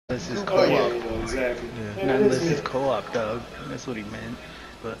This is Oh, co-op. yeah, you know, exactly. Yeah. Not unless it's co-op, dog. That's what he meant.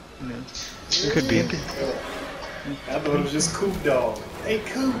 But, you know, it could be. I thought it was just Coop Dog. Hey,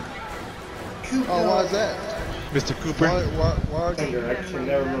 Coop. Coop Dog. Oh, why is that? Mr. Cooper. Why? I can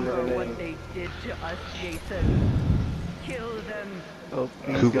never remember her what name. they did to us, Jason. Kill them. Oh,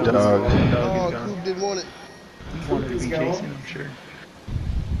 Coop gone. dog. Oh, Gone. Coop didn't want it. He wanted to be gone. Jason, I'm sure.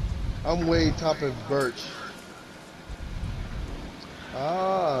 I'm way top of Birch.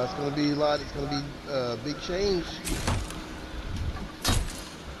 Ah, it's gonna be a lot. It's gonna be big change.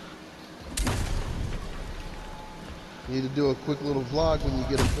 You need to do a quick little vlog when you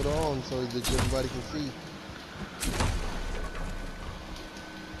get them put on so that everybody can see.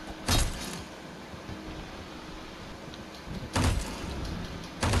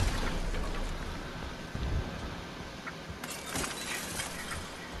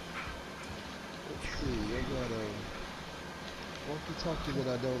 Let's see, I got a walkie-talkie that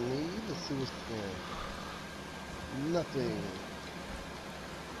I don't need. Let's see what's going. Nothing.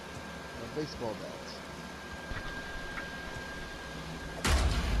 A baseball bat.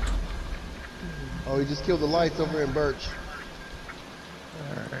 Oh, he just killed the lights over in Birch.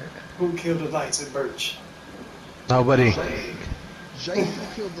 Alright. Who killed the lights at Birch? Nobody. Jason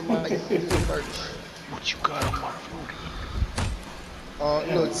killed the lights in Birch. What you got on my phone?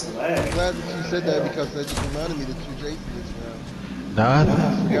 Look, it's I'm lag. glad that you said that because that just reminded me that you Jason this round. Nah,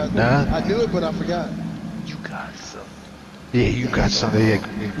 nah. I knew it, but I forgot. You got some. Yeah, you got something. Yeah,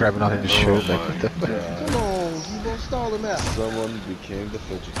 grabbing on his shirt. Like, what the fuck? Come on, you gonna stall him out. Someone became the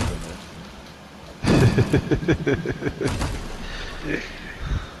fidget spinner.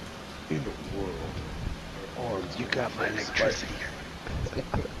 In the world, our arms You got my electricity.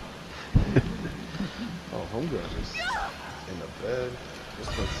 Oh, homegrown is in the bed. This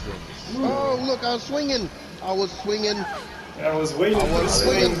one's still Oh, look, I was swinging. I was swinging. I was waiting I for the was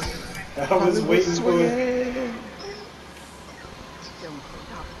swing. swinging. I was waiting for it. Don't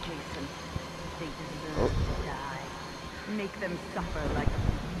stop, Jason. They deserve to die. Make them suffer like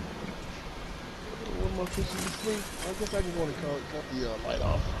One more fish in the sleep. I guess I just want to cut the light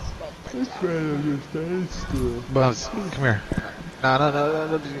off. Bunz, come here.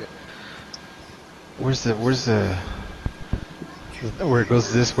 No. Where's the? Where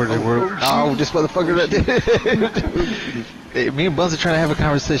goes this? Where? Oh, this motherfucker! Hey, me and Bunz are trying to have a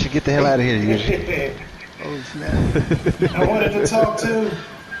conversation. Get the hell out of here, you. Oh, snap. I wanted to talk too.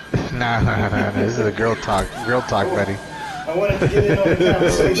 Nah. This is a girl talk, buddy. I wanted to get in on the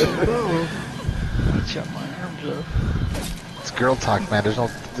conversation. Shut my arms up. It's girl talk, man.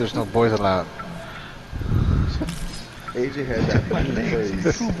 There's no boys allowed. AJ had that My fucking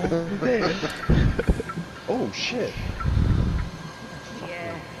legs. phrase. Over there. Oh shit.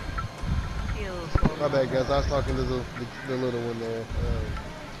 yeah. My bad, guys. I was talking to the little one there.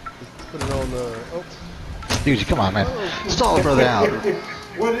 Just put it on the. Oh. Dude, come on, man. Stall a brother out. Look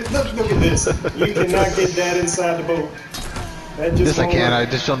at this. You cannot get that inside the boat. That just Yes, I won't can. work.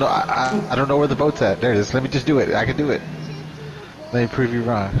 I just don't know. I don't know where the boat's at. There it is. Let me just do it. I can do it. Let me prove you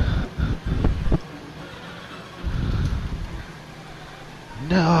wrong.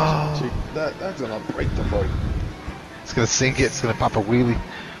 No. That's gonna break the boat. It's gonna sink it. It's gonna pop a wheelie.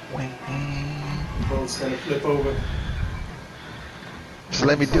 Boat's gonna flip over. Just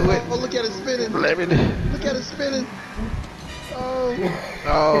let me do it. Oh, look at it spinning. Let me do it. Look at it spinning. Oh,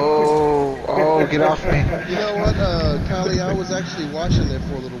 get off me. You know what, Cailean, I was actually watching there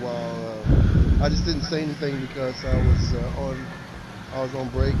for a little while. I just didn't say anything because I was on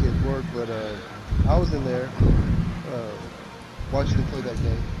break at work, but I was in there watching them play that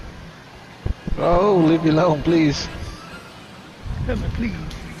game. Oh, leave me alone, please. Help me, please.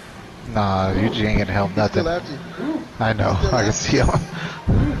 Nah, you ain't gonna help He's nothing. still after you. I know. I can see him.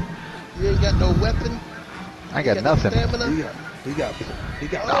 You ain't got no weapon. I got nothing. Stamina. He got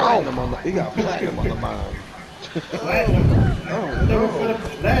platinum on the. He got platinum on the mind. Platinum. Never put up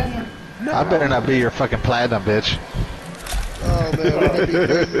platinum. I better not be your fucking platinum, bitch. Oh man, wouldn't that be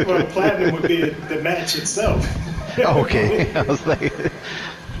crazy? Well, platinum would be the match itself. Okay. I was like,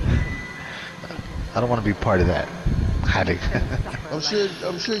 I don't want to be part of that. Hiding. I'm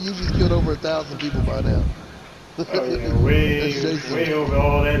sure you just killed over 1,000 people by now. Oh, yeah, way over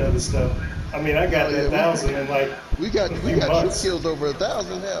all that other stuff. I mean, I got that 1,000 in like We got troop months. kills over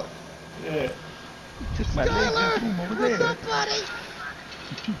 1,000. Hell. Yeah. Just my legs and boom over there.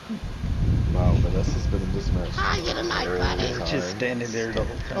 Wow, Vanessa's been in this match. Just standing there the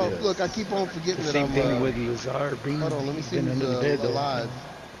whole time. Oh, look, I keep on forgetting The that same I'm. thing with Lazar being Hold on, let me see been who's under the bed though. alive.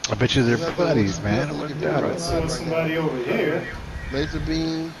 I bet you they're buddies, man. Look at God. that. So somebody over here. Laser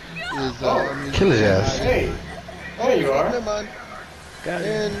beam is. Oh, kill his ass. Hey, there you are. Never mind. Got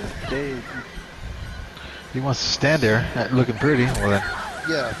And it. Dead. He wants to stand there looking pretty. Well then,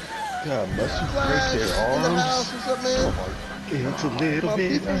 yeah. God, unless you break Flash their in the house. arms. What's up, man? It's a little My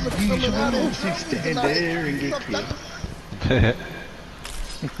bit peoples are coming out unusual in to droves stand tonight. there and get What's up, killed.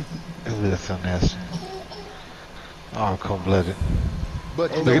 Ooh, that's so nasty. Oh, cold-blooded.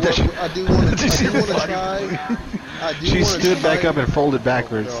 But you Look know at that what? shit. I do want Did you see to the body? try. I do She want to stood back try. up and folded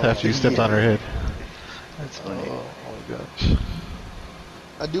backwards Oh, no. after you stepped on her head. That's funny. Oh my gosh.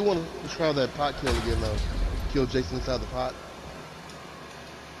 I do want to try that pot kill again, though. Kill Jason inside the pot.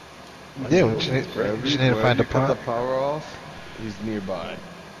 Yeah, we just need to find a you cut the pot. power off, he's nearby.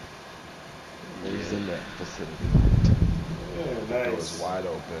 He's in that vicinity. Yeah, The door is nice. wide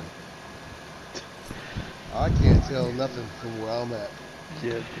open. I can't tell nothing from where I'm at.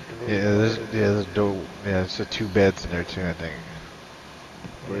 Yeah, There's a door. Yeah, there's 2 beds in there too, I think.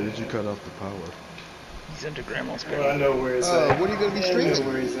 Where did you cut off the power? he's under grandma's bed. Well, I know where it's at. What are you going to be I streaming? know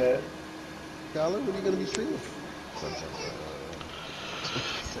where he's at. Kyler, what are you going to be streaming?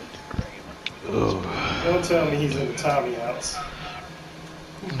 Don't tell me he's in the Tommy house.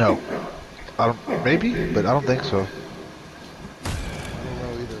 No, I don't. Maybe, but I don't think so. I don't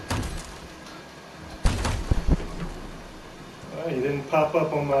know either. Well, he didn't pop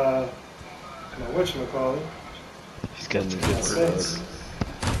up on my whatchamacallit. He's got Let me two get Makes rid of sense.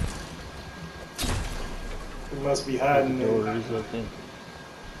 He must be hiding the there. doors open.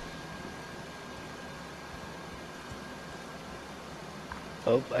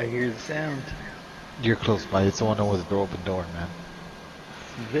 Oh, I hear the sound. You're close by. It's the one with the open door, man.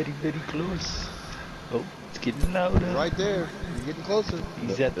 Very, very close. Oh, it's getting louder. Right there. You're getting closer.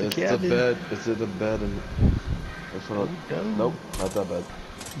 He's at the It's cabin. the bed. It's in the bed in front of. Oh, no. Nope, not that bed.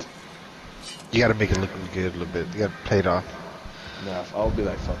 You gotta make it look good a little bit. You gotta play it off. Nah, I'll be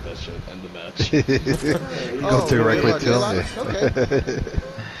like, fuck that shit. End the match. Go directly Dead to by him. Daylight? Okay.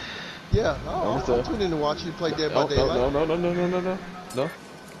 Yeah, I'll so- tune in to watch you play Dead by No, Daylight. no.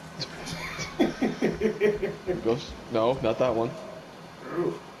 Ghost? No, not that one.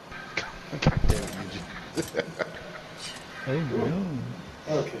 Oh, no.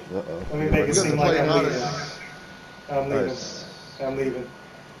 Okay. Uh-oh. Let me make it You got seem to like play I'm harder. leaving. I'm leaving. Nice. I'm leaving.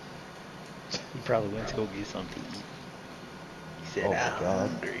 He probably went to go get something to eat. He said, Oh my I'm God.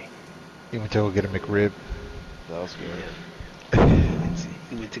 hungry. You went to go get a McRib. That was good.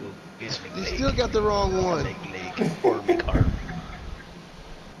 He went to go get a You McLeg. still got the wrong one. McLeg or McHarp.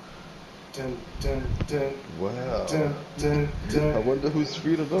 Dun, dun, dun, Wow. dun, dun, I dun. wonder whose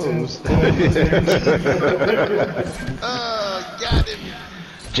feet are Dun, those. dun, dun. Got him.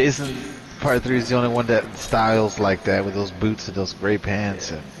 Jason, part 3 is the only one that styles like that with those boots and those gray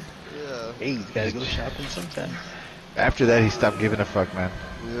pants. And Yeah. Hey, you gotta go shopping sometime. after that, he stopped giving a fuck, man.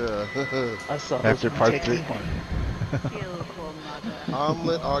 Yeah. I saw After those part Tech 3. one. Kill for mother.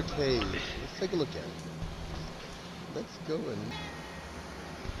 Omelet Arcade. Let's take a look at it. Let's go and...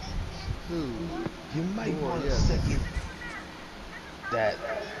 You might Four, want to yes. set that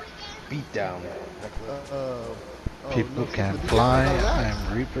beat down. People no, can the fly. beat down,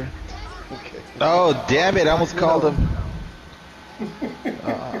 I'm Reaper. Okay. Oh, damn it. I almost called him.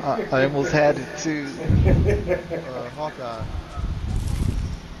 I almost had it too. Hawkeye.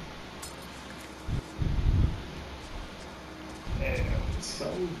 And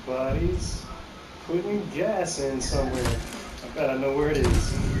somebody's putting gas in somewhere. I bet I know where it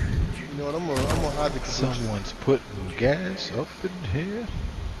is. You know what? I'm gonna hide the kombucha. Someone's putting gas up in here.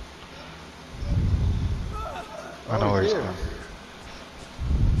 I know where he's here. going.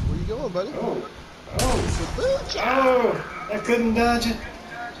 Where you going, buddy? Oh, Kombucha! I couldn't dodge it.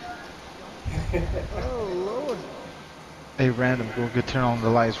 Oh, Lord. Hey, random, go turn on the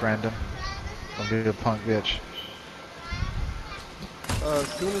lights, random. Don't be a punk bitch. As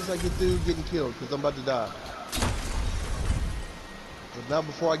soon as I get through getting killed, because I'm about to die. But not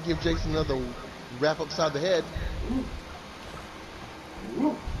before I give Jason another wrap upside the head.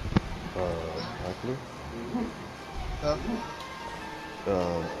 Heckler? Huh?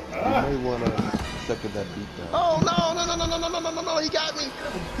 You may want to second that beat down. Oh, no, he got me.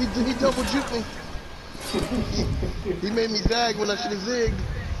 He double juked me. He made me zag when I should have zigged.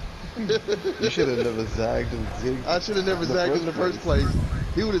 You should have never zagged and zigged. I should have never zagged in the first place.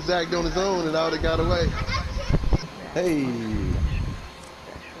 He would have zagged on his own and I would have got away. Hey!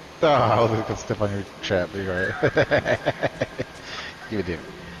 Oh, I was gonna step on your trap, but you're right. Give it to him.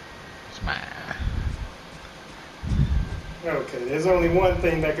 Smile. Okay, there's only one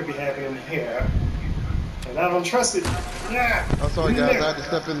thing that could be happening here. And I don't trust it. Yeah. I'm sorry, guys. I had to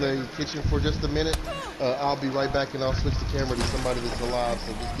step in the kitchen for just a minute. I'll be right back and I'll switch the camera to somebody that's alive.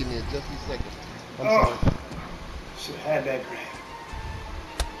 So just give me just a few seconds. I'm sorry. Should have had that grab.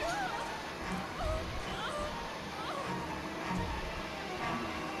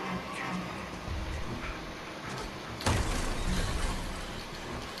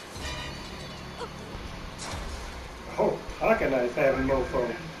 pocket knife having mofo.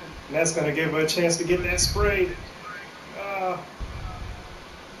 And that's gonna give her a chance to get that spray.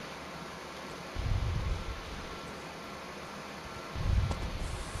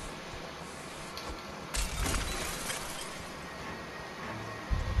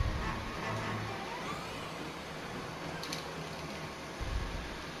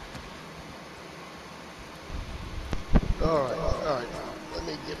 Alright. Let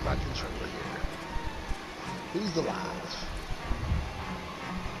me get my controller here. Who's alive?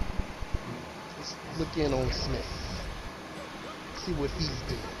 Let's look in on Smith. See what he's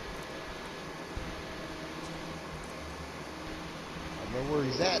doing. I know where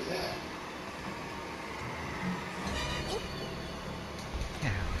he's at now. Yeah,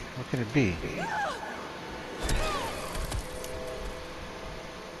 what could it be?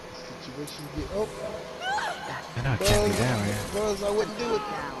 Situation get oh. I know it can't be down here. Bunz, I wouldn't do it.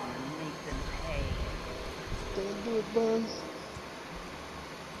 Down and make them pay. Don't do it, Bunz.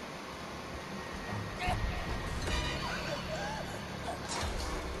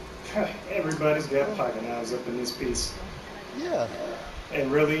 Everybody's got pocket knives up in this piece. Yeah.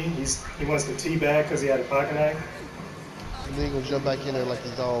 And really, he wants to teabag because he had a pocket knife? And then he's gonna jump back in there like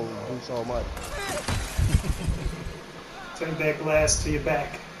he's all Bruce Almighty. Take that glass to your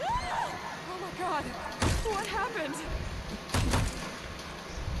back. Oh my god, what happened?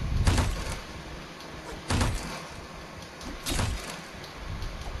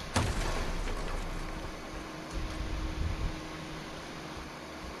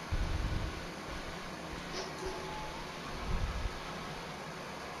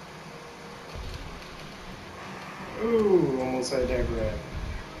 Ooh, almost had that grab.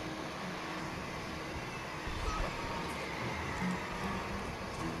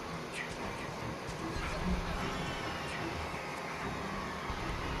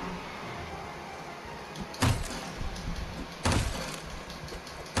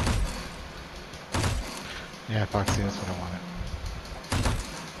 Yeah, Foxy, that's what I wanted.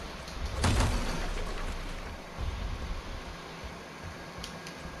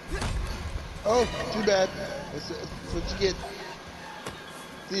 Oh, too bad. That's what you get.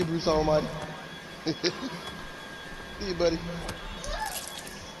 See you, Bruce Almighty. See you, buddy.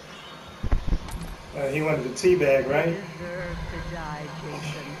 He wanted the teabag, right? Deserve to die,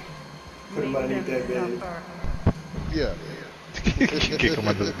 Jason. Put him underneath that bed. Suffer. Yeah. Kick him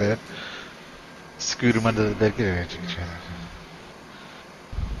under the bed. Scoot him under the bed. Get in here.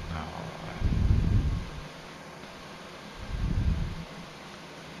 No.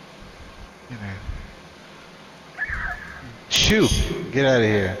 Get in. Shoo! Get out of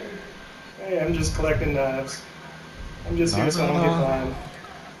here. Hey, I'm just collecting knives. I'm just here so I don't get fined.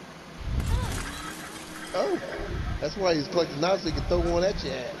 Oh, that's why he's collecting knives so he can throw one at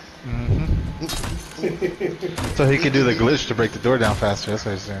your ass. So he can do the glitch to break the door down faster. That's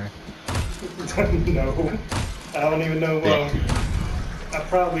what he's doing. No, I don't even know. I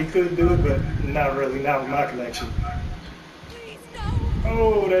probably could do it, but not really. Not with my collection. Please, no.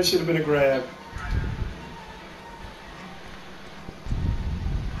 Oh, that should have been a grab.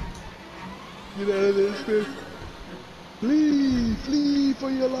 Get out of there, Smith. Flee for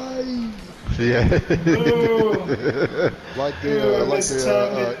your life. Yeah. Oh. Like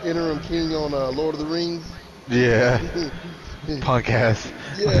the interim king on Lord of the Rings. Yeah. Punk ass.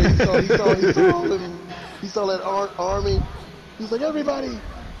 Yeah, he saw that army. He's like, everybody,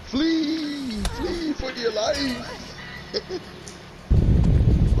 flee for your life.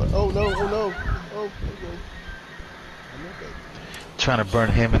 But, oh no. Oh, okay. Trying to burn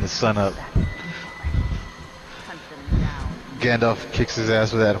him and the sun up. Hunt them down. Gandalf kicks his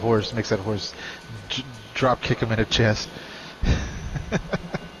ass with that horse, makes that horse drop kick him in the chest.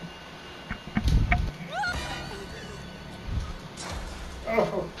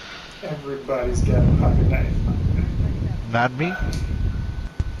 Oh, everybody's got a pocket knife. Not me.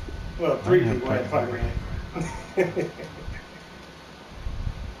 Well, 3 people had a pocket knife.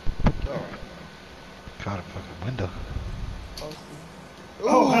 Caught a fucking window.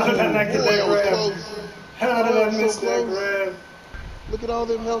 Oh, how did I not get that grab? How did I miss that grab? Look at all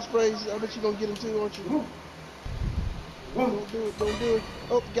them health sprays. I bet you're gonna get them too, aren't you? Whoa. Don't do it.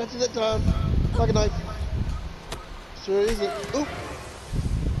 Oh, got you that time. Pocket knife. Sure isn't. Oop.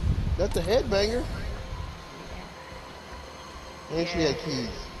 That's a headbanger. And she had keys.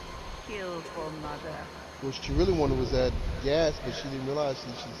 Kill for mother. What she really wanted was that gas, but she didn't realize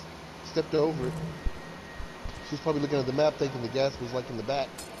she stepped over it. She was probably looking at the map thinking the gas was like in the back.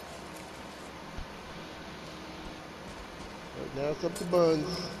 Right now it's up to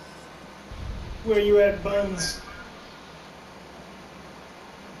Bunz. Where you at, Bunz?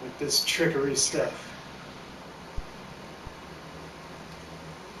 With this trickery stuff.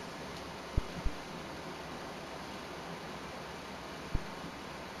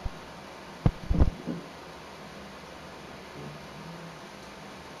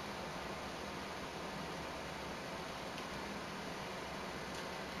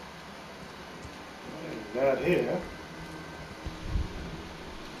 Not here.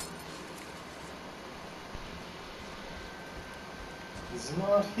 He's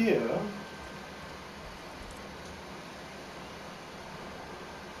not here.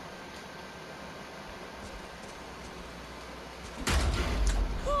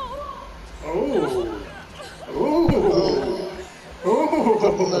 Oh! Oh!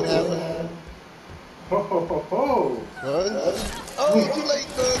 Something that Oh! happened. Ho ho ho ho! Bunz? Oh, too late,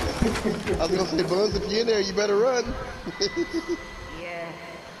 Bunz. I was gonna say, Bunz, if you're in there, you better run. Yes.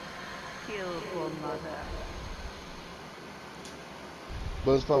 Kill poor mother.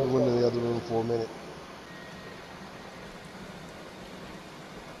 Bunz probably went in the other room for a minute.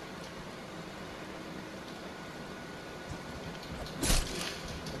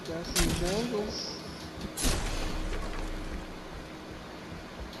 I got some jungles.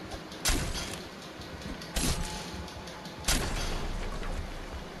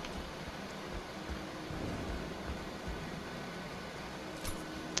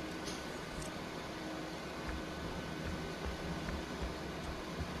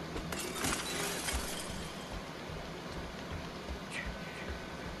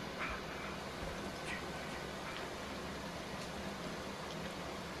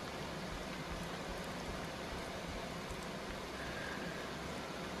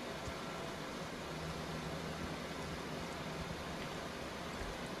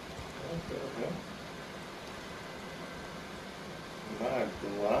 Am I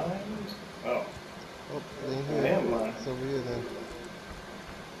blind? Oh. Oh, it ain't I here. am blind. It's over here then.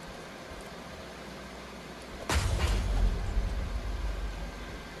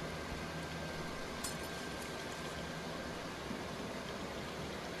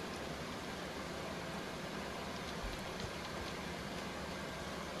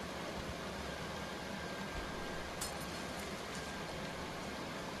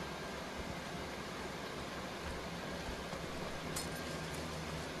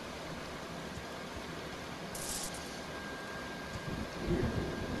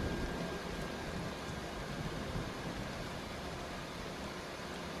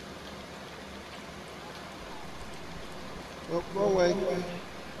 Oh, wrong way. I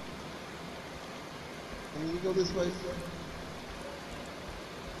need to go this way.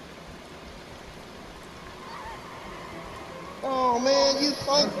 Oh man, you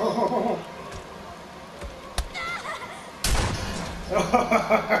fight.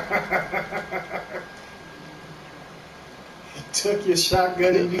 He took your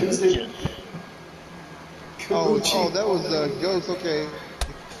shotgun and used it. Oh, that was Ghost. Okay,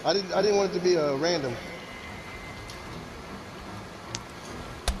 I didn't want it to be a random.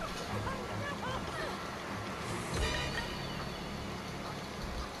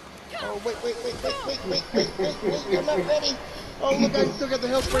 Oh wait, I'm not ready. Oh look, I still got the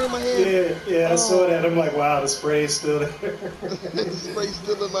hell spray in my hand. Yeah, I saw that. I'm like, wow, the spray's still there. The spray's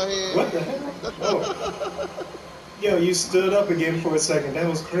still in my hand. What the hell? Oh. Yo, you stood up again for a second. That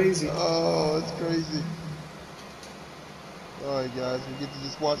was crazy. Oh, that's crazy. Alright guys, we get to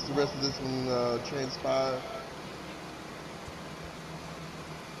just watch the rest of this one transpire.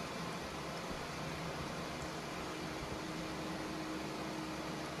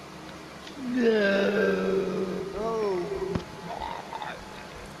 No. Oh.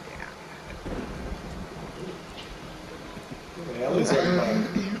 Where the hell is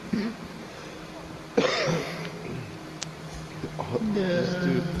everybody? This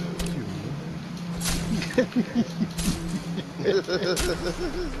dude.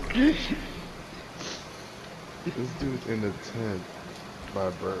 This dude's in the tent by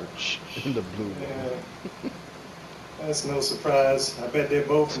Birch in the blue one. Yeah. That's no surprise. I bet they're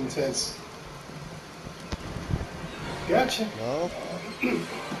both intense. Gotcha. No.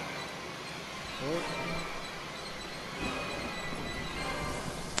 Oh.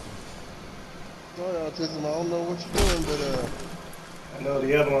 Sorry, Autism, I don't know what you're doing, but I know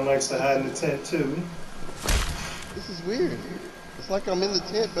the other one likes to hide in the tent too. this is weird. It's like I'm in the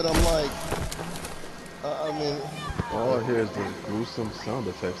tent, but I'm like, I mean, All I hear is the gruesome sound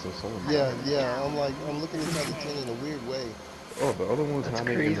effects of someone. yeah, I'm looking inside the tent in a weird way. Oh, the other one's That's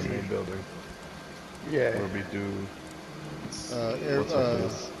hiding in the crazy. main building. Yeah. Where we do What's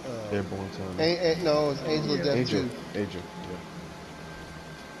Airborne sound. no, it's Angel of Death Angel. 2. Angel,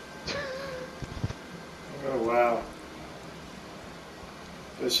 yeah. Oh wow.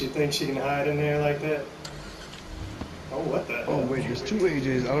 Does she think she can hide in there like that? Oh, what the hell? Oh wait, there's two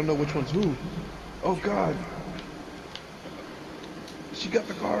AJs. I don't know which one's who. Oh god. She got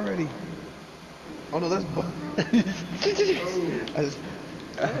the car already. Oh no, that's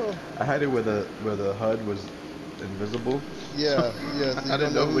I had it where the HUD was invisible, Yeah, yeah. So I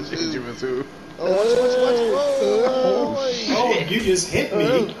didn't know which age you was who. Oh, watch. Oh, boy. Oh, you just hit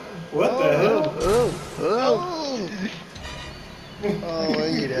me. What the hell? Oh,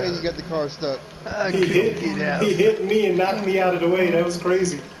 and you got the car stuck. I He couldn't hit, get out. he hit me and knocked me out of the way. That was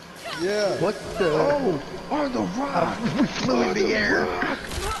crazy. Yeah. What the? Oh, on the rock. We flew in the air.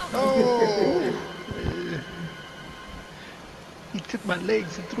 Oh. He took my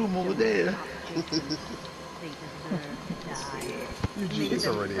legs and threw them over there. They deserve to die. Eugene is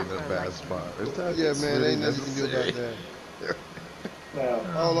already in a bad spot. Is that Yeah, man. really Ain't nothing you can do about necessary? that. Now,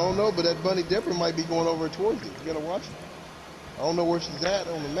 I don't know, but that bunny Deborah might be going over towards it. You gotta watch it. I don't know where she's at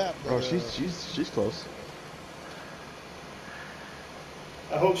on the map. But, Oh, she's close.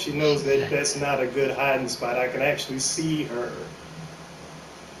 I hope she knows that that's not a good hiding spot. I can actually see her.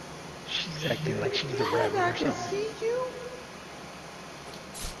 She's acting like she's a rabbit or something.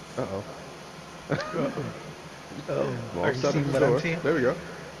 Uh-oh. Oh, Well, are you stop at seeing the what door. I'm seeing? There we go.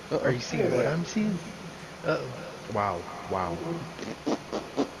 Are you seeing what I'm seeing? Uh-oh. Wow.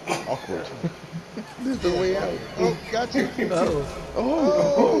 Awkward. There's the way out. oh, got you. Oh.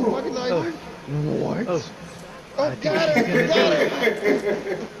 Oh, recognize her. What? Oh. Oh, I think got she's her. gonna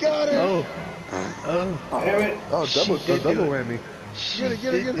Got her. Oh. Oh. Damn it. Oh, double did do it. whammy. She Get her.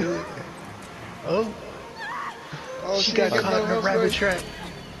 did do it. Oh. Oh, She got ain't caught in no a house rabbit race. trap.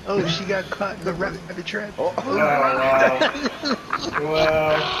 Oh, she got caught in the rabbit trap. Oh, wow.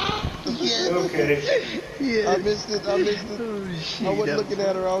 Wow. Okay. Yeah. I missed it. Oh, I shit. wasn't looking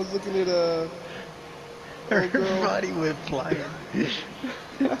at her. I was looking at her girl. body went flying.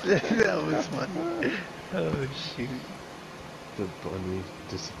 That was funny. Oh, shoot. The bunny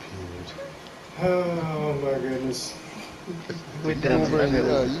disappeared. Oh my goodness. Went down Over the and,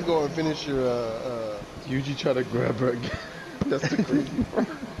 middle. you go and finish your Yuji tried to grab her again. That's the crazy part.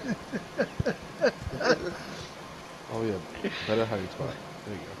 Oh yeah, better hiding spot.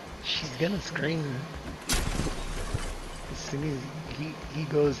 There you go. She's gonna scream. As soon as he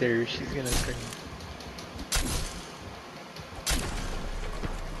goes there, she's gonna scream.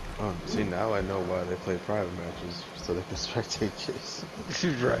 See, now I know why they play private matches, so they can spectate kids.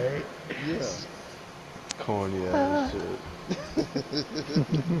 Right? yeah. Corny ass shit.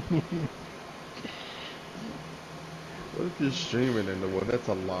 What if you're streaming and the one that's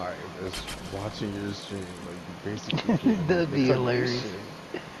alive is watching your stream? Like, you basically can't That'd be become your hilarious. stream.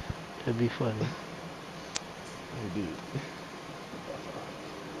 That'd be funny. Hey, dude.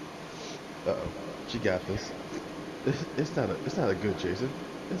 Uh-oh. She got this. It's not a good Jason.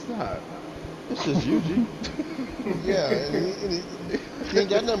 It's not. It's just Yuji. Yeah, and he ain't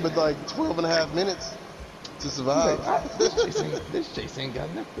got nothing but like 12 and a half minutes to survive. This Jason ain't got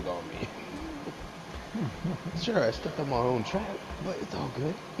nothing on me. Sure, I stepped on my own trap, but it's all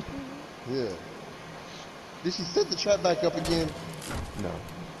good. Yeah. Did she set the trap back up again? No.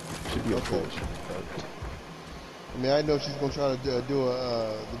 Should be okay. I mean, I know she's gonna try to do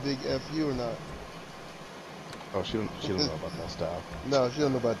the big FU or not. Oh, she don't know about that style. No, she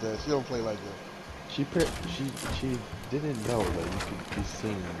don't know about that. She don't play like that. She didn't know that you could be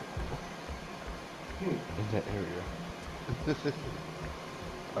seen in that area.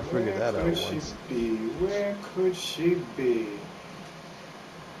 I figured that out Where once. could she be? Where could she be?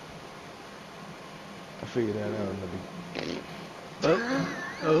 I figured that out in the beginning.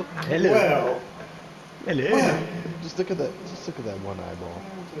 Oh, hello. Well, Hello. Just look at that one eyeball.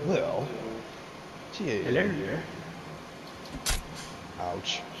 Well, she ain't Hello. in here.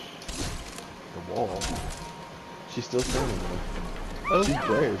 Ouch. The wall. She's still standing there. Oh, She's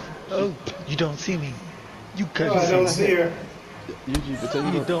brave. oh, you don't see me. You oh, couldn't I don't see see me. her. Yuji, but tell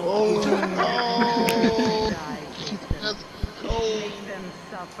You you don't. Oh, Die, Jason. Make them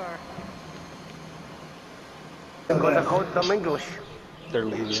suffer. they're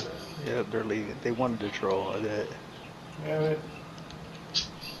leaving. Yeah, they're leaving. They wanted to troll that. Damn it.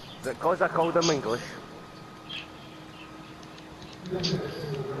 Because I called them English.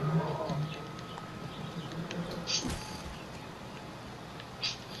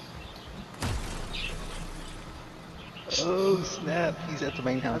 Oh, snap. He's at the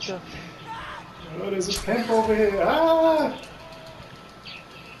main house. Oh, there's a pimp over here. Ah!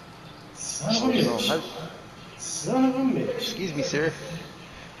 Son of a bitch. Son of a bitch. Excuse me, sir.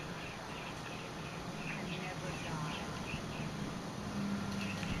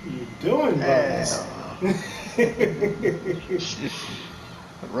 What are you doing, Bunz?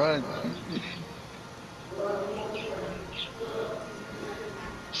 Run.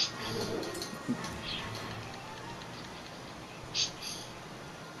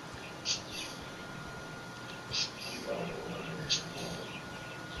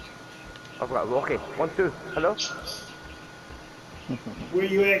 I've got Rocky. 1, 2. Hello? Where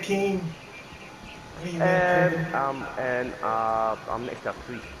you at, King? Where you at, King? I'm next to a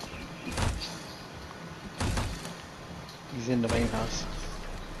tree. He's in the main house.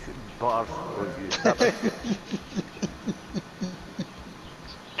 Bars will use that.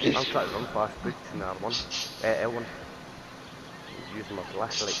 I'm trying to run past Boots in R1. L1. Using my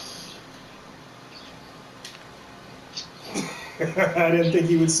flashlight. I didn't think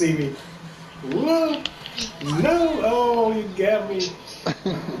he would see me. Whoa! No! Oh, you got me.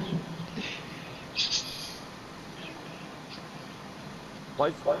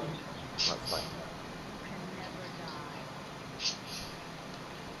 What? That's fine.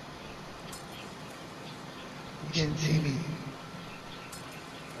 You didn't see me.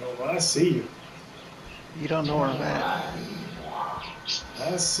 Oh, I see you. You don't know where I'm at.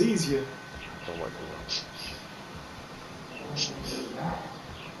 I sees you. Don't worry too much.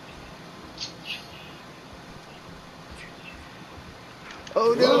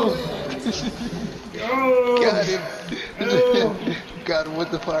 Oh no! Oh! Got him! Oh! Got him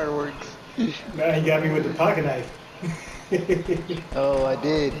with the fireworks. Now he got me with the pocket knife. Oh, I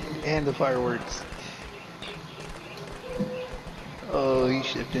did. And the fireworks. Oh, he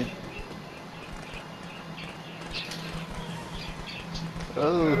shifted.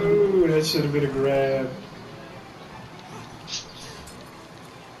 Oh. Oh, that should have been a grab.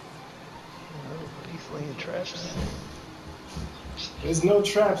 Oh, he's laying traps. There's no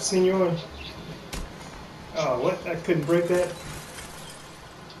trap, senor. Oh, what? I couldn't break that?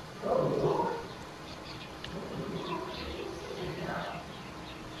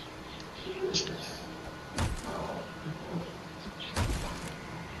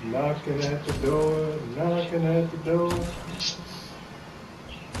 Knocking at the door, knocking at the door.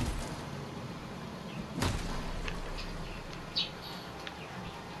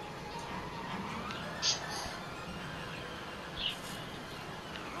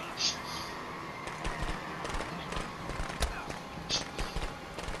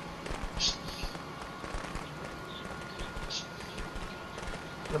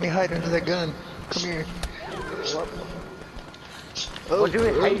 Let me hide under that gun. Come here. Oh, What do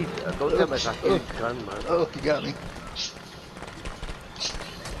you hide? Don't tell me it's a huge gun, man. Oh, you got me.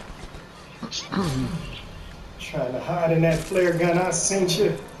 Trying to hide in that flare gun I sent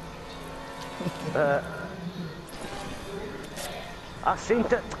you. I seen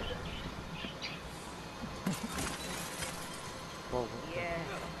it. Yes.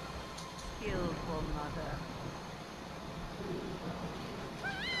 Skillful mother.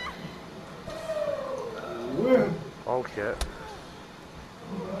 Whoa. Oh shit.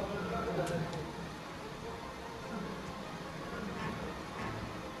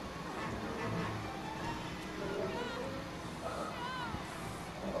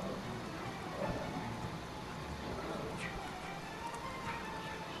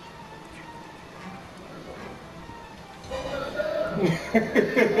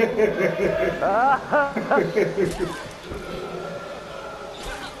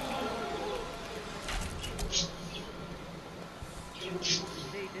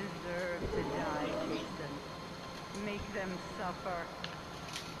 They deserve to die, Jason. Make them suffer.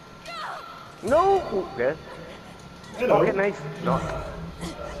 No! Okay. Hello. Pocket knife. No.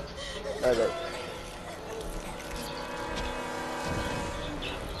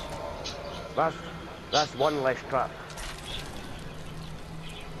 That's one less trap.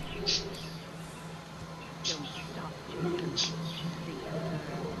 Don't stop, Jason. They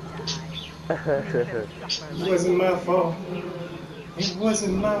deserve to die. Make them suffer It like wasn't my fault. It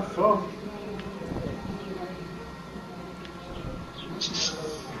wasn't my fault.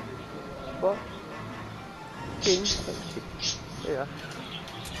 What? King. Yeah.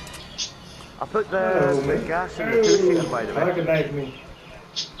 I put Hello, the man. gas in the two-seater, by the way. Pocket knife me.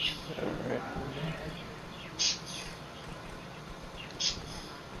 Alright.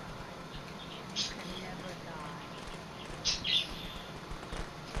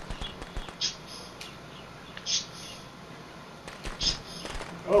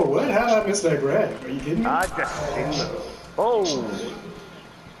 Oh, what? How did I miss that grab? Are you kidding me? I just seen it. Oh!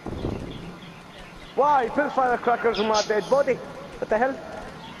 Why? Put firecrackers on my dead body. What the hell?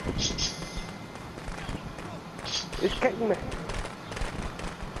 He's kicking me.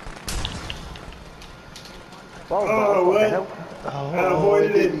 Well, Oh, what the what? hell? I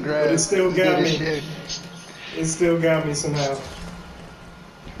avoided it, but it still You got did a me. shit. It still got me somehow.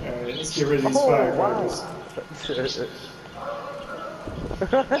 Alright, let's get rid of these Oh, firecrackers.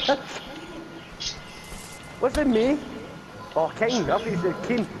 Was it me? Oh, King. I thought you said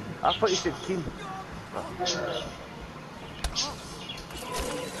King. I thought you said King.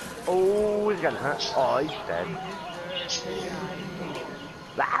 Oh, he's getting hit. Oh, he's dead.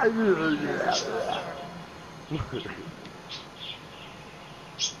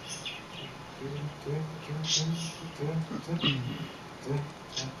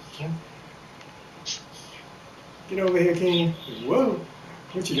 Get over here, King. Whoa.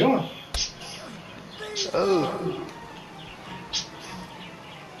 What you doing? Oh.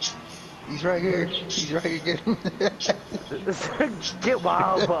 He's right here. He's right here. Get him. Get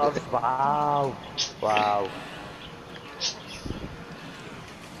wow, Bunz. Wow. Wow.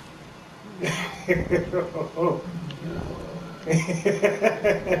 Oh.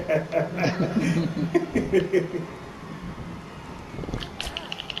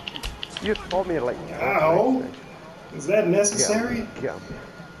 You told me like. Ow. Is that necessary? Yeah.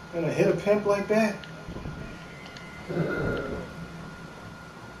 Gonna hit a pimp like that?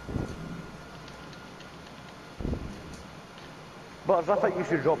 But I think you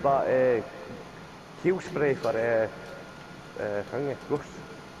should drop that heal spray for thingy, ghost.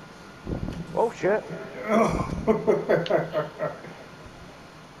 Oh shit! Oh.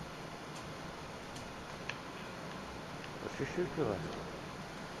 Let's just shoot you that.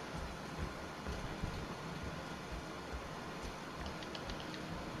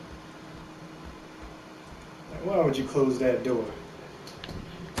 Why would you close that door?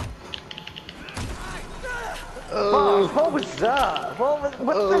 Oh. What was that? What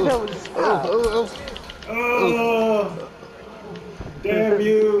the hell was that? Oh, damn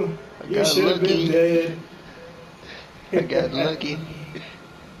you! You should have been dead. I got lucky.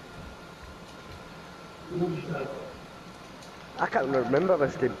 I can't remember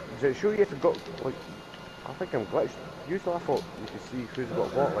this game. Does it show you if you've got, like, I think I'm glitched. Usually I thought you could see who's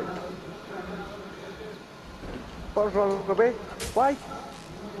got what, like. What's wrong with me? Why?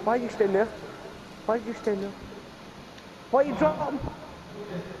 Why are you staying there? Why are you staying there? Why are you dropping?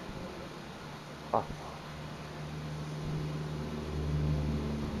 Ah.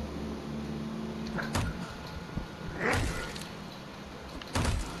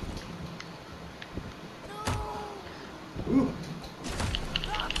 Ooh.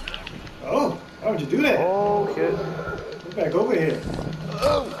 Oh, why would you do that? Oh shit. Get back over here.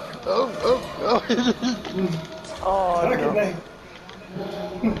 Oh. Oh no.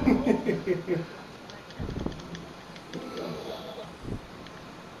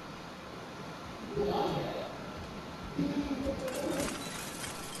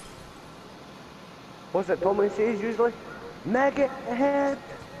 What's it Tommy says usually? Maggot head!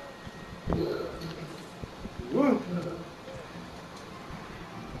 Woo.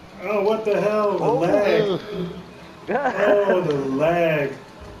 Oh, what the hell? The lag. Oh, the lag.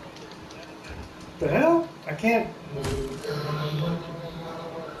 The hell? I can't.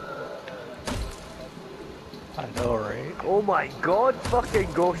 I know, right? Oh my god,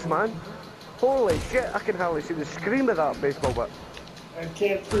 fucking ghost man. Holy shit, I can hardly see the scream of that baseball bat. I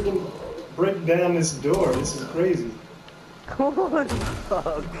can't freaking break down this door. This is crazy. Holy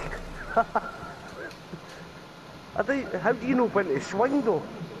fuck. How do you know when to swing though?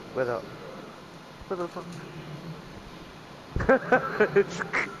 With it? What the fuck?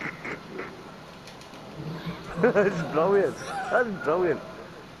 That's brilliant. That's brilliant.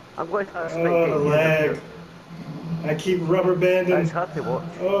 I'm going to start Oh, the lag. I keep rubber banding. That's hard to watch.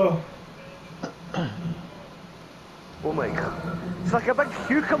 Oh. Oh my god. It's like a big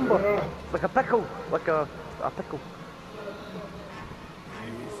cucumber. It's like a pickle. Like a pickle.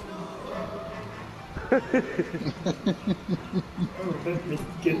 Oh, let me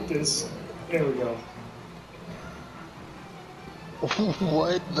get this. There we go.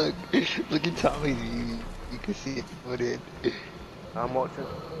 What? Look at Tommy. You can see it put in. I'm watching.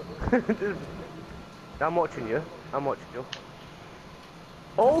 I'm watching you. I'm watching you.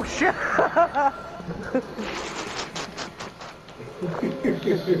 Oh shit!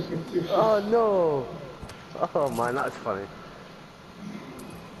 Oh no! Oh man, that's funny.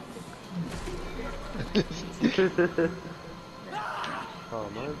 Oh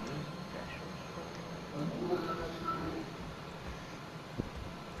man.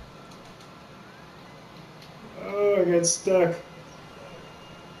 Oh, I got stuck.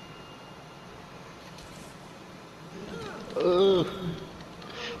 Oh.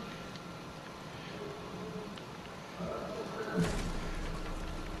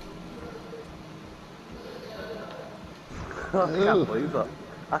 I can't believe that.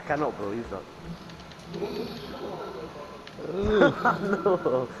 I cannot believe that.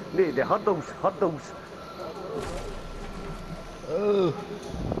 No, the hurdles. Oh.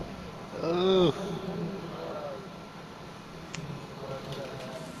 Oh.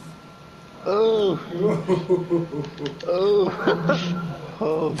 Oh. Oh.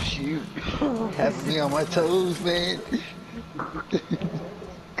 Oh shoot. Has me on my toes, man.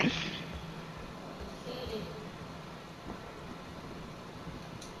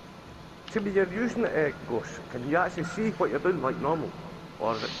 See, when you're using it, Ghost, can you actually see what you're doing like normal?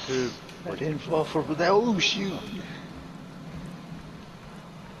 Or is it too... I didn't fall for that. Oh, shoot.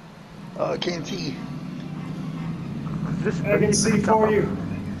 Oh, I can't see. I can see for you.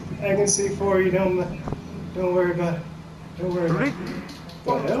 I can see for you. Don't worry about it. Don't worry about it.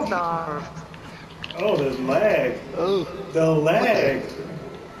 What the hell? Oh, the lag. Oh. The lag.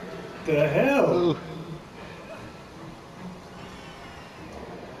 The hell? Oh.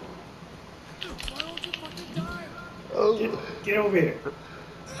 Oh. Get over here.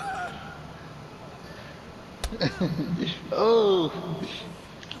 Oh.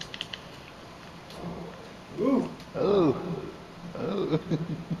 Ooh. Oh. Oh.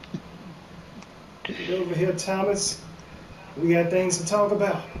 Get over here, Thomas. We got things to talk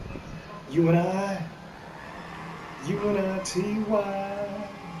about. You and I. U-N-I-T-Y.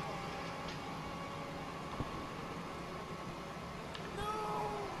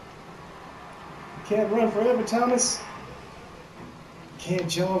 You can't run forever, Thomas. You can't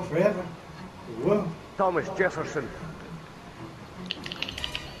jog forever. Whoa. Thomas Jefferson.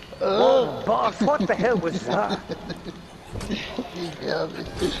 Oh. Boss, what the hell was that? He got me.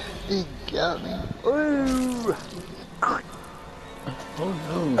 He got me. Ooh. Oh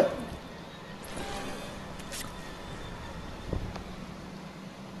no.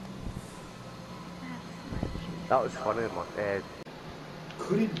 That was funny, man.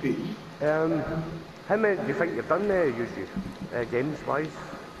 Could it be? How many do you think you've done there, usually? Games-wise,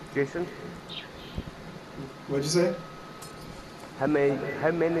 Jason? What'd you say? How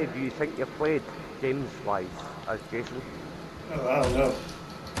many do you think you've played, games-wise, as Jason? Oh, I don't know.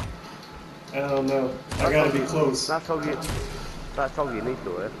 I don't know. I gotta be close. That's all you need,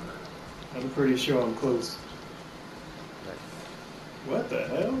 though, eh? I'm pretty sure I'm close. What the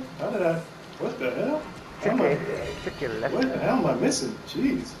hell? What the hell? What the hell am I missing?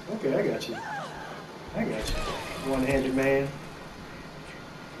 Jeez. Okay, I got you. One-handed man.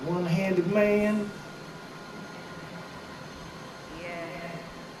 One-handed man.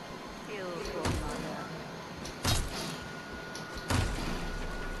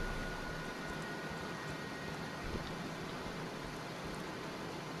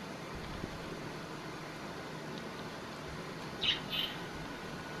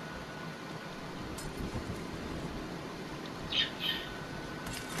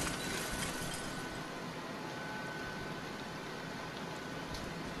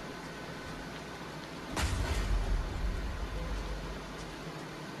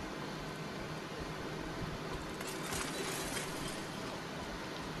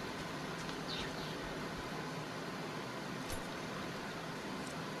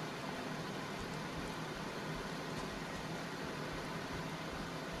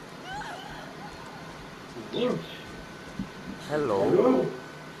 Hello.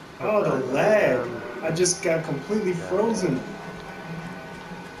 Oh, the lag. I just got completely frozen.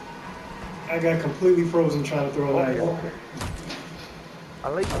 I got completely frozen trying to throw a knife. I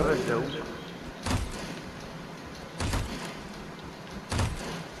like Brazil.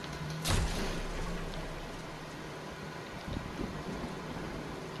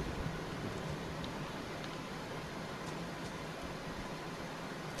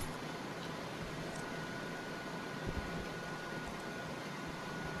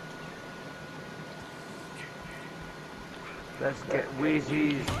 Let's get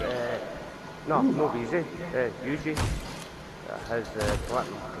Wezzy's, no Wezzy, Yuji, that has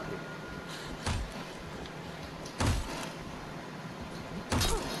platinum.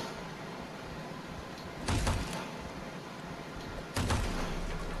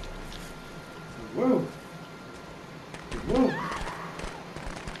 Whoa. Whoa.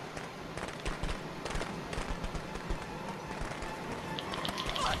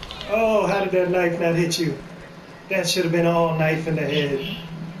 Oh, how did that knife not hit you? That should have been all knife in the head.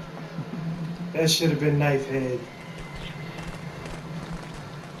 That should have been knife head.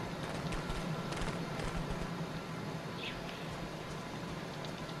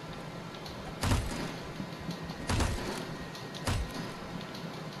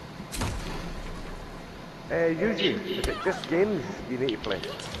 Usually, is it just games you need to play?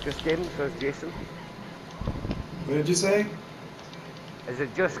 Just games, says Jason? What did you say? Is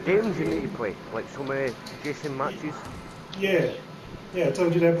it just games you need to play? Like so many Jason matches? Yeah. Yeah, I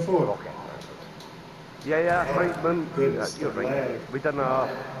told you that before. Okay. Yeah, right, man. Goodness, You're right. lag. We done a...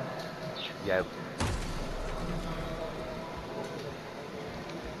 Yeah.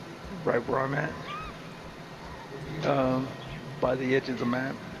 Right where I'm at. By the edge of the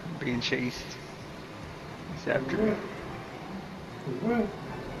map, being chased. It's after me.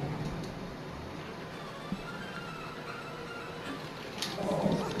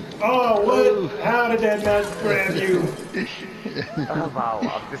 Oh, what? How did that not grab you? Oh, wow,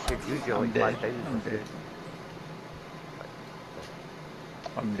 I've just hit you I'm like dead. 5 times. I'm dead.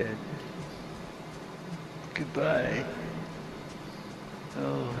 I'm dead. Goodbye.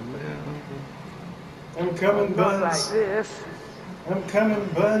 Oh no. I'm coming, Not like Bunz. this. I'm coming,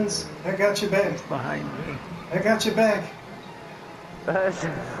 Bunz. I got your back. He's behind me. I got your back.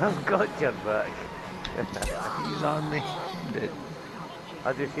 I've got your back. He's on me. I'm dead.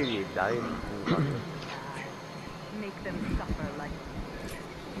 I just hear you dying. Make them suffer like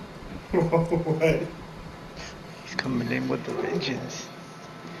What? He's coming in with the vengeance.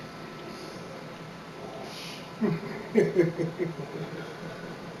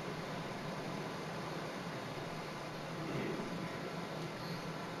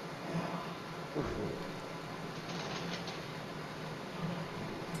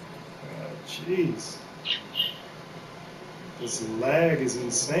 Jeez. This lag is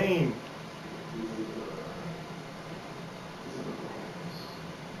insane.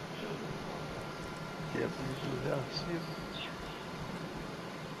 Yep, there's the house. Yep.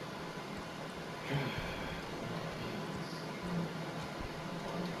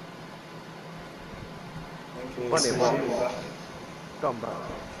 I can't Funny see what? it. Come back.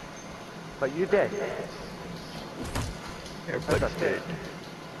 But you dead. Everybody's dead.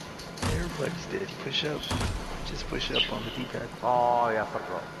 Everybody's dead. Push up. Just push up on the D-pad. Oh, yeah, I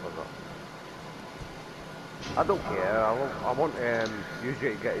forgot. I don't care. I want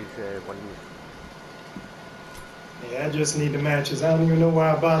Usually to get his wings. Yeah, I just need the matches. I don't even know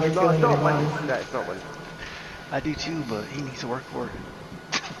why I bother No, killing it's not anybody. wings. No, it's not wings. I do too, but he needs to work for it.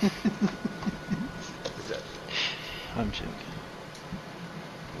 Is it? I'm joking.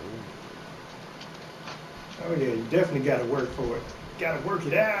 Oh yeah, you definitely gotta work for it. Gotta work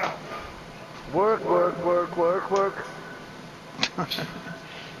it out. Work.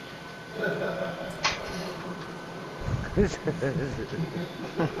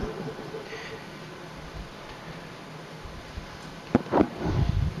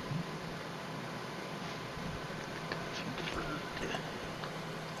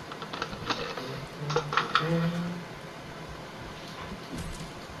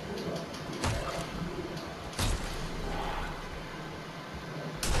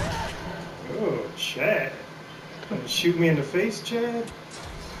 Oh, Chad. Gonna shoot me in the face, Chad?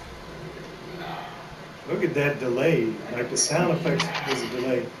 Look at that delay. Like the sound effects was a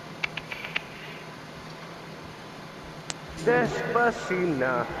delay.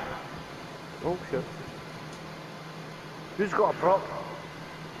 Despacina. Oh, shit. Who's got a prop?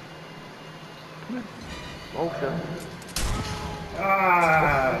 Oh, shit.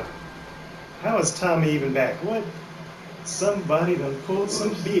 Ah! How is Tommy even back? What? Somebody done pulled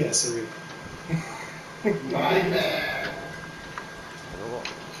some BSery. You know what?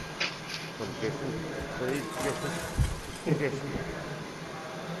 From Jason. Please,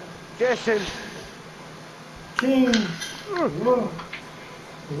 Jason. King! Whoa!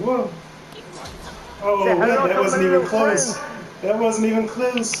 Whoa! Oh, Say hello that to wasn't my even little close. friend. That wasn't even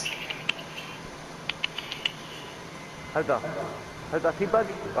close. How'd that teabag?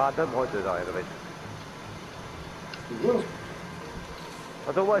 Oh, I don't want to do that anyway. Whoa!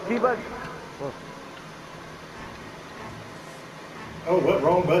 I don't want a teabag. Oh. Oh, what?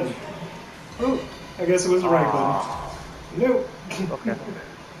 Wrong button. Oh, I guess it was the right button. Nope. Okay.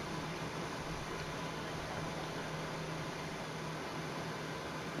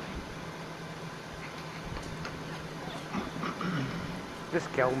 Just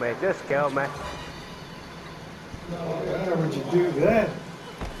kill me. Why would you do that?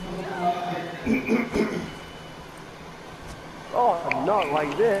 Oh, not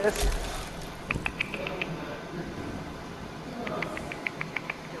like this.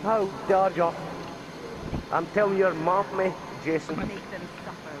 How dare you? I'm telling your mommy, Jason. make them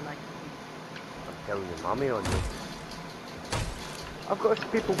suffer like I'm telling your mommy on you. I've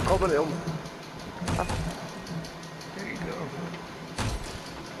got people coming at him. There you go.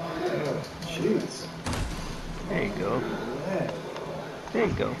 Oh, jeez. There you go. Man. There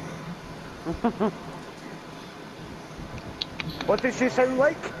you go. What does she sound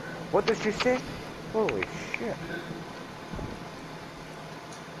like? What does she say? Holy shit.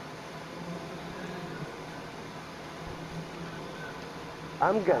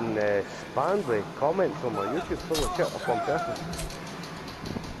 I'm getting spammed with comments on my YouTube full of shit off one person.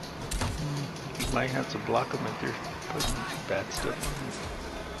 You might have to block them if they're putting bad stuff on you.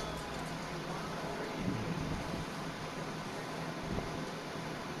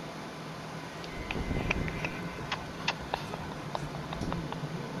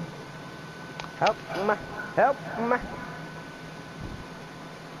 Help me.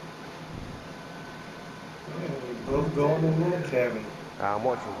 Both going in that cabin. I'm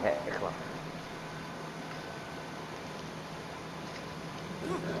watching Heckler.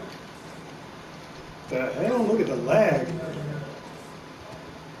 The hell? Look at the lag.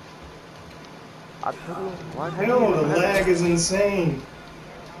 I don't know. Why Hell, the lag is insane.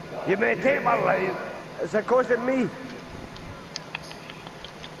 You may take my life. Is it causing me?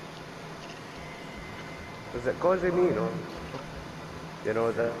 Is it causing me, you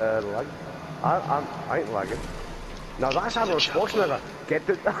know, the lag? I ain't lagging. Now that's Arnold Schwarzenegger. Get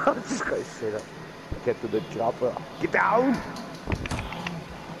to I was just going to say that. Get to the chopper. Get down!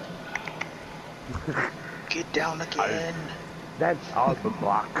 Get down again. Then I'll be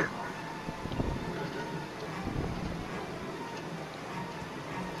back.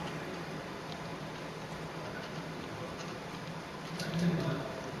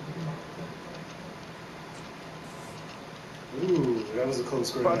 Ooh, that was a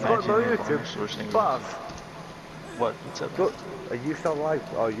close But I've grade. got no YouTube. But What? What's up? look, are you still live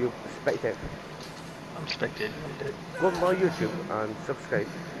or are you spectating? I'm spectating. Go on my YouTube and subscribe,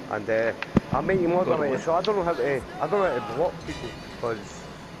 and I'll make you moderator. So I don't know how to block people because.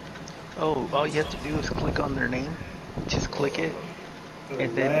 Oh, all you have to do is click on their name. Just click it,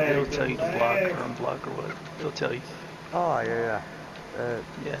 and then it'll tell you to block or unblock or what. It'll tell you. Oh yeah.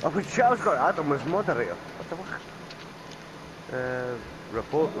 Yeah. Oh, but shit, I was got Adam as moderator. What the fuck?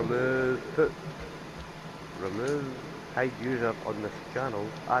 Report, remove, hide user on this channel,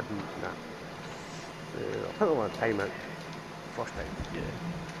 add, nah. I'll put them on timeout, first time. Yeah.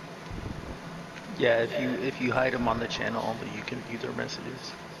 Yeah, if you hide them on the channel only, you can view their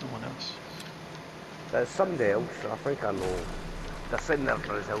messages. No one else. There's somebody else, I think I know. They're sitting there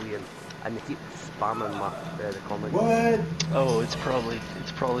Brazilian, and they keep spamming the comments. What? Oh, it's probably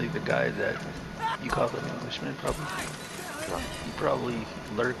the guy that you call an Englishman, probably. He probably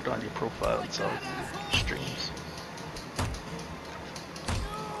lurked on your profile and saw your streams.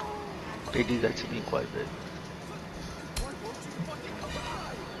 They do that to me quite a bit.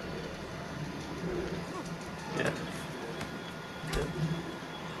 Yeah.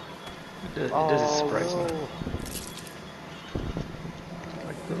 It doesn't surprise me.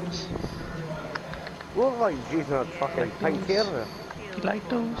 Like those. Look like Jason had fucking pink hair there. You like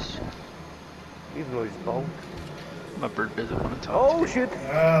those? Even though he's bald. My bird doesn't want to talk. Oh shit!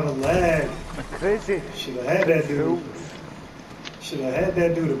 Ah, the lag. Crazy. Should have had that dude. Should have had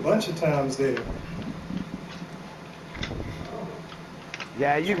that dude a bunch of times there.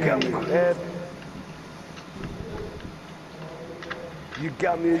 Yeah, you got me. You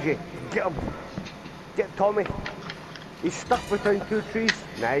got me, Eugene. Get him. Get Tommy. He's stuck between two trees.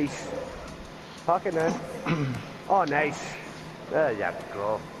 Nice. Fucking in. Oh, nice. There you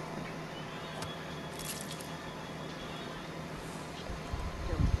go.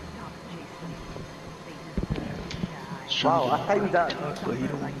 Wow, I timed that. But you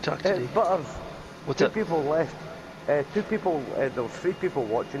don't want to talk today. Butters. What's two up? people left. There was 3 people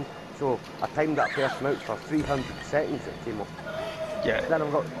watching, so I timed that person out for 300 seconds it came up. Yeah. Then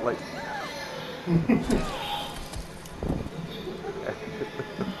I've got like.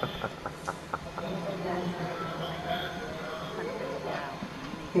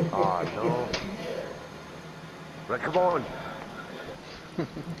 Oh no. Right, come on.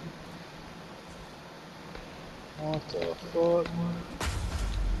 What the fuck?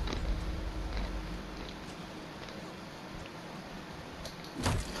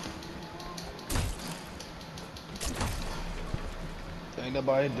 Ain't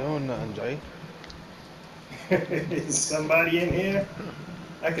nobody doing nothing, Jay. Is somebody in here?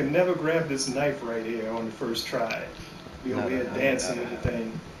 I can never grab this knife right here on the first try. Be over here dancing with the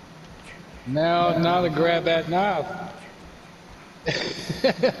thing. Now to grab that knife.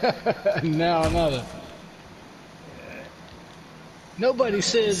 Now another. Nobody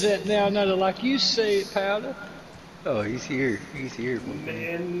says that now another like you say it, Powder. Oh, he's here. He's here.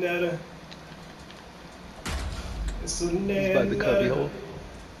 Nanada. It's a He's by the cubby hole.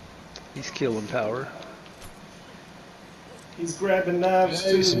 He's killing power. He's grabbing knives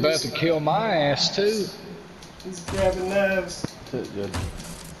too. He's about to kill my ass too. He's grabbing knives.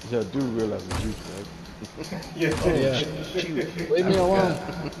 Yeah, do realize it's you, right? Yeah. Leave me alone.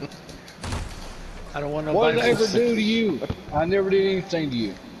 I don't want What nobody. did I ever do to you? I never did anything to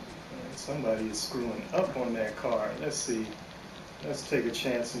you. Somebody is screwing up on that car. Let's see. Let's take a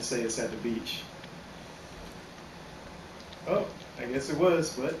chance and say it's at the beach. Oh, I guess it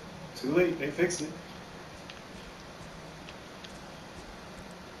was, but too late. They fixed it.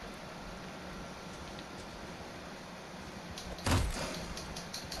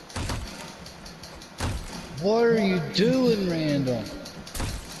 What are you doing, Randall?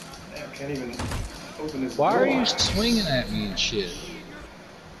 I can't even Open this Why door. are you swinging at me and shit?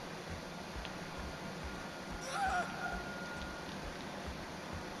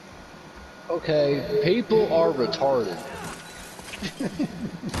 Okay, people are retarded.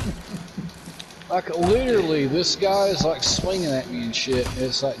 Like, literally, this guy is like swinging at me and shit.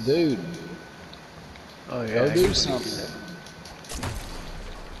 It's like, dude, Oh yeah. go do something.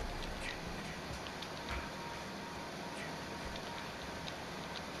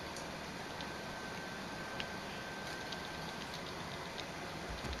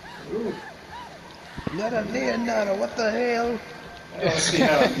 Ooh. Nada near nada, what the hell? I don't see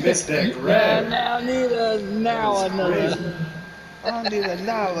how I missed that grab. Now, now another. I need an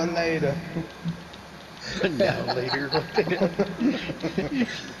hour later. Now later. What the hell?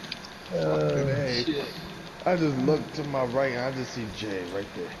 Fucking A. Shit. I just look to my right and I just see Jay right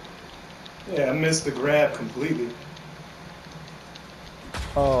there. Yeah, I missed the grab completely.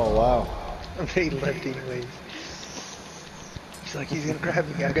 Oh, wow. They left anyways. He's like, he's gonna grab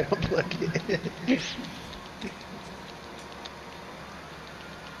me. I gotta unplug it.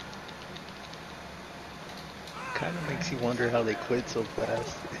 Kind of makes you wonder how they quit so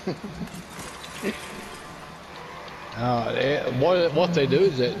fast. What they do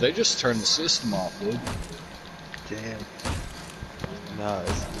is they just turn the system off, dude. Damn. Nah,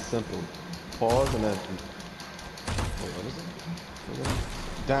 it's simple. Pause and then. Wait, what is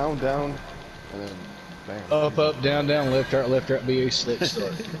it? Down, down, and then bam. Up, down, left, right, BA, slip,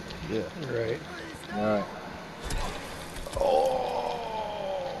 start. Yeah. Right. Alright.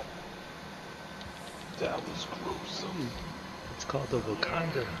 Oh, that was gruesome. It's called the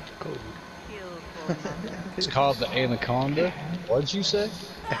Wakanda Code. It's called the Anaconda. What'd you say?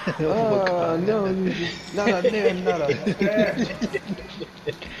 No, nada near nada.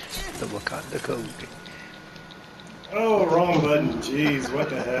 The Wakanda Code. Oh, wrong button. Jeez, what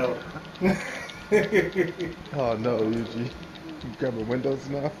the hell? Oh no, Yuji. You grabbing windows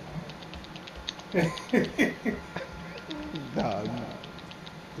now? Nah,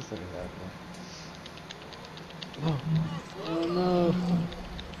 this ain't happening. Oh no.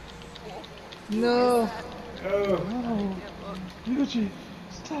 No. Oh. No, Yuji,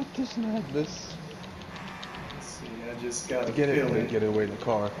 stop this madness. Let's see, I just got a Get feeling. it away in the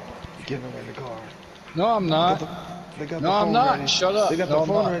car. Get away in the car. No, I'm not. They got No, the I'm phone not. ready. Shut up. They got No, the I'm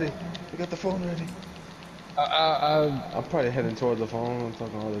phone not. ready. They got the phone ready. I'm probably heading towards the phone. I'm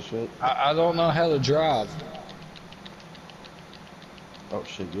talking all this shit. I don't know how to drive. Oh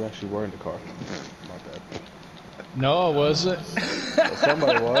shit, you actually were in the car. My bad. No, I wasn't.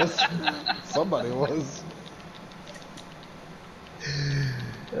 Somebody was. Somebody was.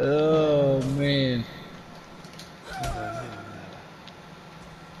 Oh man.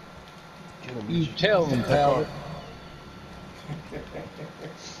 Get him, You Yuji. tell them, pal.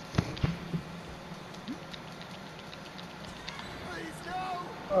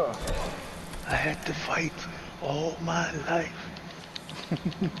 I had to fight all my life. Don't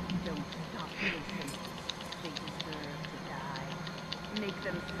stop listening. They deserve to die. Make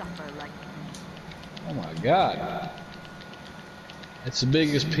them suffer like Oh my god. That's the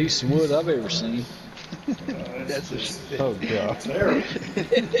biggest piece of wood I've ever seen. That's just Oh god. terrible.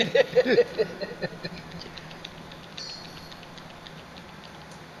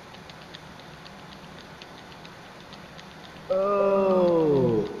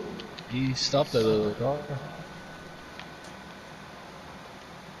 Oh. He stopped that other car.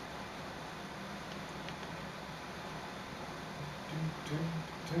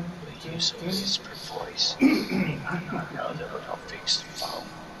 The use of whisper voice. He might not know that we're gonna fix the phone.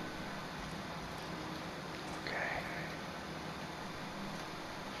 Okay.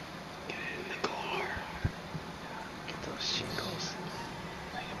 Get in the car. Get those shingles.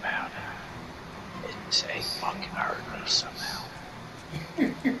 Think about it. It ain't fucking hurt me somehow.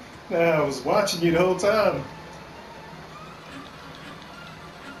 Nah, I was watching you the whole time.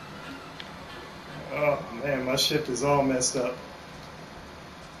 Oh man, my ship is all messed up.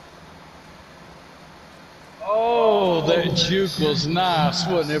 Oh, that juke was nice,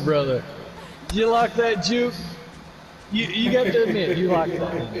 wasn't it, brother? You like that juke? You got to admit, you like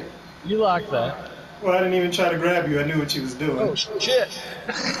that. You like that. Well, I didn't even try to grab you. I knew what you was doing. Oh, shit.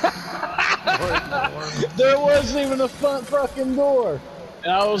 There wasn't even a front fucking door.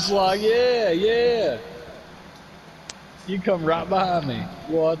 And I was like, yeah. You come right behind me.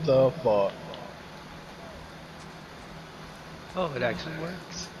 What the fuck? Oh, it actually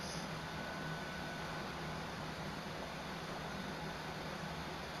works.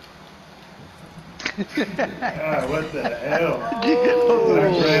 Ah, what the hell? Oh, Our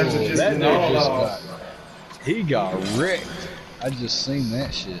grabs are just that getting all dude just off. he got wrecked. I just seen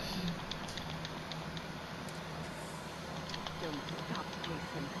that shit.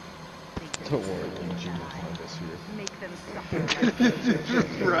 Don't worry, Eugene will find us here. Make them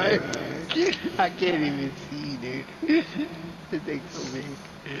suffer. Right? I can't even see, dude. It takes so big.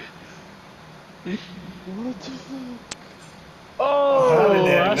 What the fuck? How did Oh,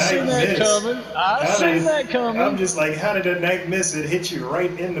 that I knife seen that miss? coming. I seen that coming. I'm just like, how did that knife miss? It hit you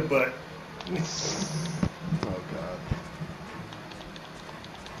right in the butt. Oh god.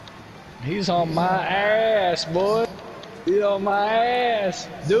 He's on my ass, boy. He's on my ass.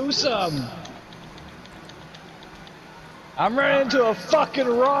 Do something. I'm running into a fucking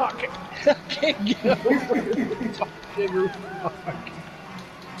rock. I can't get over the fucking rock.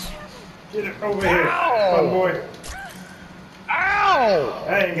 Get it over here, Ow! Funboy. Ow!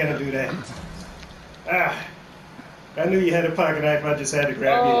 I ain't gonna do that. Ah, I knew you had a pocket knife. I just had to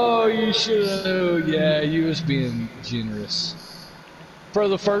grab you. Oh, you should have. Yeah, you was being generous. For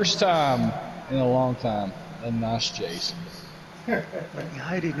the first time in a long time. A nice Jason. Let me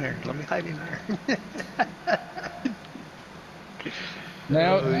hide in there. Let me hide in there.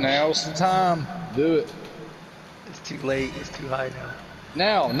 Now's the time. Do it. It's too late. It's too high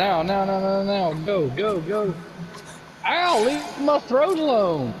now. Now. Go. Ow, leave my throat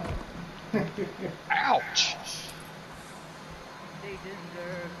alone. Ouch. They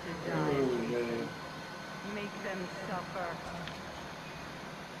deserve to Oh, die. man. Make them suffer.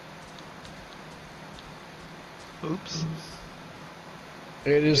 Oops.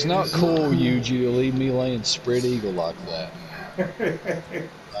 It is not cool, Yuji, to leave me laying spread eagle like that.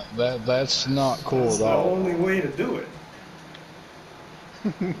 That's not cool That's at the all. only way to do it.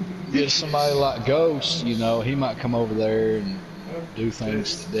 Get somebody like Ghost, you know, he might come over there and do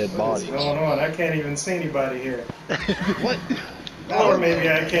things to dead What is bodies. going on? I can't even see anybody here. What? Or maybe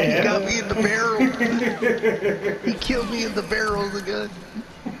I He can. got me in the barrel. He killed me in the barrel of the gun.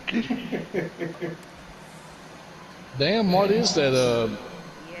 Damn, what is that?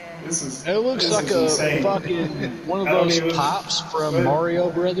 This is. It looks this like is a insane. fucking one of I don't those even- pipes from what? Mario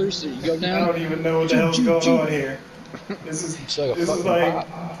Brothers that you go I down. don't even know what the hell's going on here. This is. It's like a This is fucking like.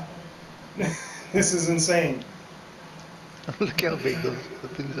 pipe. This is insane. Look how big those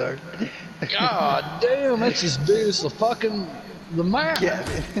things are. God damn, that's as big as the map. Yeah,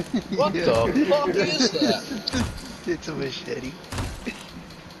 man. What Yeah. the fuck is that? It's a machete.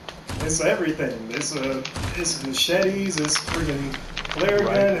 It's everything. It's machetes. It's freaking flare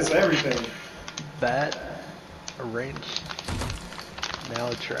Right. gun. It's everything. Bat, a wrench, now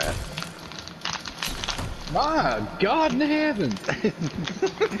a trap. My God in heaven.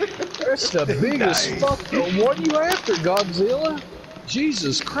 That's the biggest Nice. fuck. What are you after, Godzilla?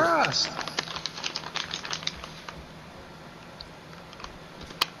 Jesus Christ.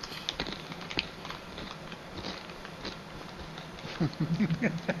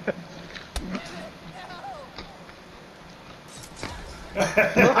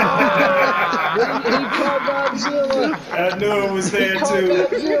 He called Godzilla. I knew it was there too.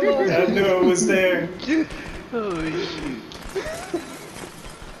 I knew it was there. Holy shoot.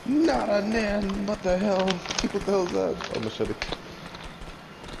 Not a nan. What the hell? What the hell's that? Oh, machete.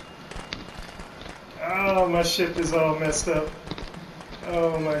 Oh, my ship is all messed up.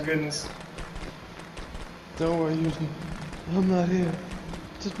 Oh my goodness. Don't worry, Eugene. I'm not here.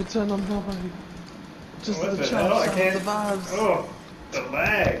 Just pretend I'm nobody. Just What the the hell? I chop can't. the vibes. Oh, the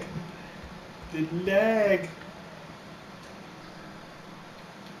lag. The lag.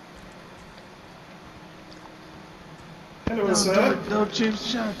 Hello, No, sir. no cheap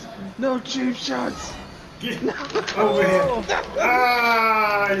shots. No cheap shots. Get over here.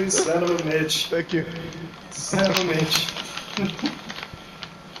 Ah, you son of a bitch. Thank you. Son of a bitch.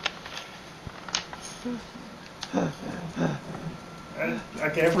 I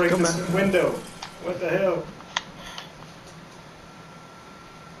can't break this window. What the hell?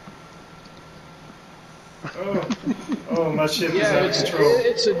 Oh, my ship is Yeah, out of control.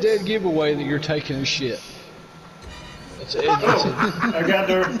 it's a dead giveaway that you're taking a shit. It's a, I got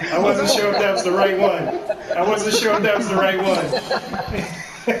there. I wasn't sure if that was the right one. I wasn't sure if that was the right one.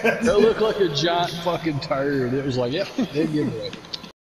 it looked like a giant fucking turd. It was like, yep, dead giveaway.